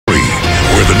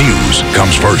news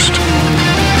comes first.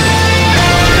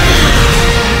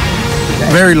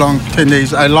 Very long, 10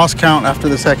 days. I lost count after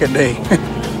the second day.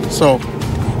 So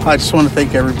I just want to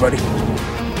thank everybody.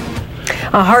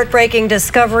 A heartbreaking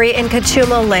discovery in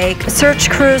Cachuma Lake. Search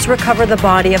crews recover the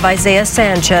body of Isaiah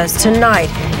Sanchez tonight.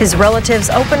 His relatives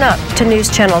open up to News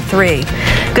Channel 3.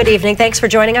 Good evening. Thanks for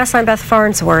joining us. I'm Beth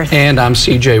Farnsworth. And I'm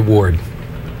CJ Ward.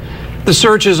 The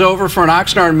search is over for an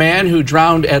Oxnard man who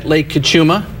drowned at Lake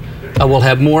Cachuma. We'll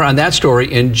have more on that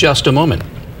story in just a moment.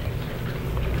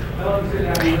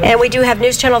 And we do have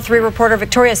News Channel 3 reporter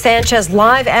Victoria Sanchez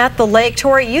live at the lake.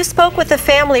 Tori, you spoke with the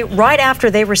family right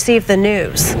after they received the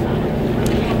news.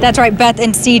 That's right, Beth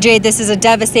and CJ. This is a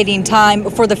devastating time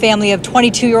for the family of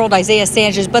 22-year-old Isaiah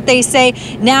Sanchez. But they say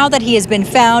now that he has been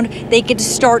found, they get to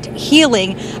start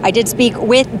healing. I did speak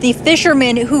with the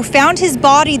fishermen who found his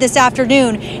body this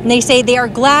afternoon, and they say they are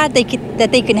glad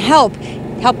that they can help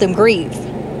them grieve.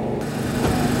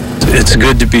 It's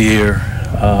good to be here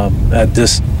at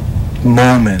this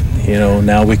moment. You know,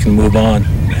 now we can move on,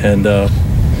 and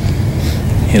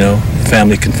you know,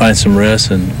 family can find some rest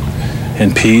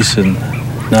and peace, and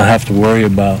not have to worry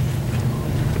about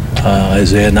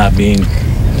Isaiah not being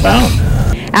found.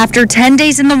 After 10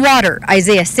 days in the water,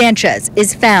 Isaiah Sanchez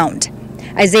is found.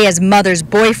 Isaiah's mother's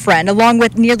boyfriend, along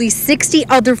with nearly 60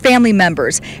 other family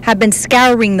members, have been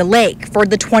scouring the lake for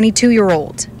the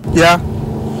 22-year-old. Yeah,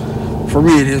 for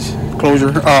me it is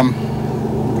closure.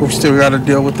 We've still got to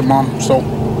deal with the mom, so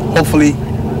hopefully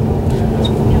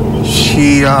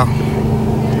she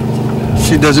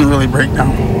doesn't really break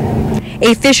down.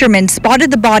 A fisherman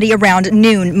spotted the body around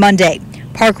noon Monday.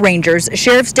 Park rangers,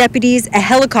 sheriff's deputies, a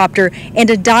helicopter, and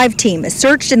a dive team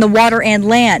searched in the water and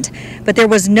land, but there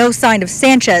was no sign of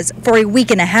Sanchez for a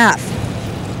week and a half.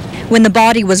 When the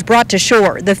body was brought to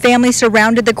shore, the family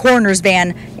surrounded the coroner's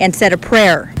van and said a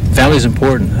prayer. Family's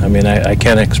important. I mean, I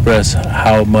can't express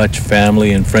how much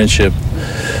family and friendship,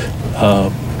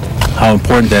 how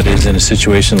important that is in a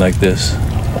situation like this.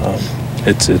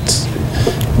 It's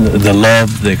the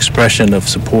love, the expression of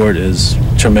support is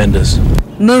tremendous.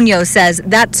 Munoz says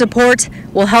that support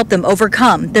will help them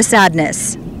overcome the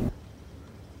sadness.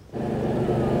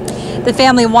 The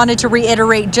family wanted to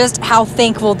reiterate just how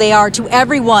thankful they are to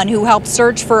everyone who helped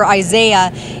search for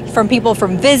Isaiah, from people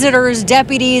from visitors,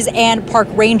 deputies, and park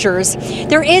rangers.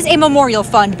 There is a memorial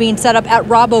fund being set up at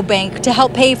Rabobank to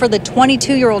help pay for the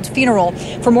 22-year-old funeral.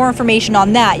 For more information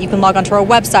on that, you can log onto our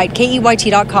website,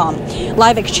 KEYT.com.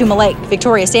 Live at Cachuma Lake,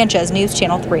 Victoria Sanchez, News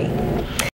Channel 3.